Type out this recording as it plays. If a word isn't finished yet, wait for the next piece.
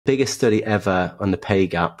Biggest study ever on the pay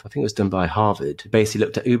gap. I think it was done by Harvard. It basically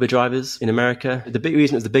looked at Uber drivers in America. The big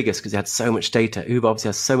reason it was the biggest because they had so much data. Uber obviously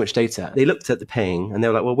has so much data. They looked at the paying and they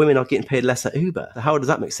were like, well, women are getting paid less at Uber. How does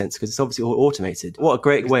that make sense? Because it's obviously all automated. What a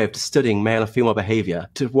great way of studying male and female behavior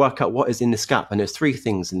to work out what is in this gap. And there's 3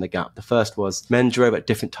 things in the gap. The first was men drove at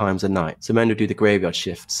different times of night. So men would do the graveyard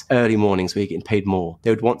shifts, early mornings where you're getting paid more. They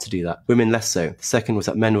would want to do that. Women less so. The second was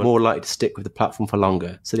that men were more likely to stick with the platform for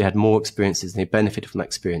longer. So they had more experiences and they benefited from that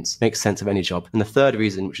experience. Makes sense of any job. And the third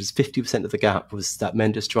reason, which is 50% of the gap, was that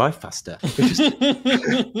men just drive faster. Just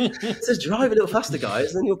drive a little faster,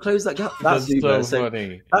 guys, and then you'll close that gap. That's Uber. So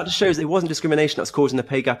funny. That just shows it wasn't discrimination that was causing the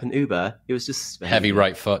pay gap in Uber. It was just behavior. Heavy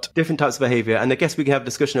right foot. Different types of behavior. And I guess we can have a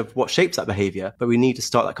discussion of what shapes that behavior, but we need to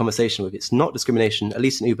start that conversation with it's not discrimination, at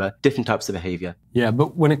least in Uber, different types of behavior. Yeah,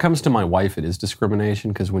 but when it comes to my wife, it is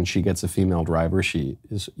discrimination because when she gets a female driver, she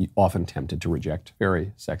is often tempted to reject.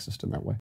 Very sexist in that way.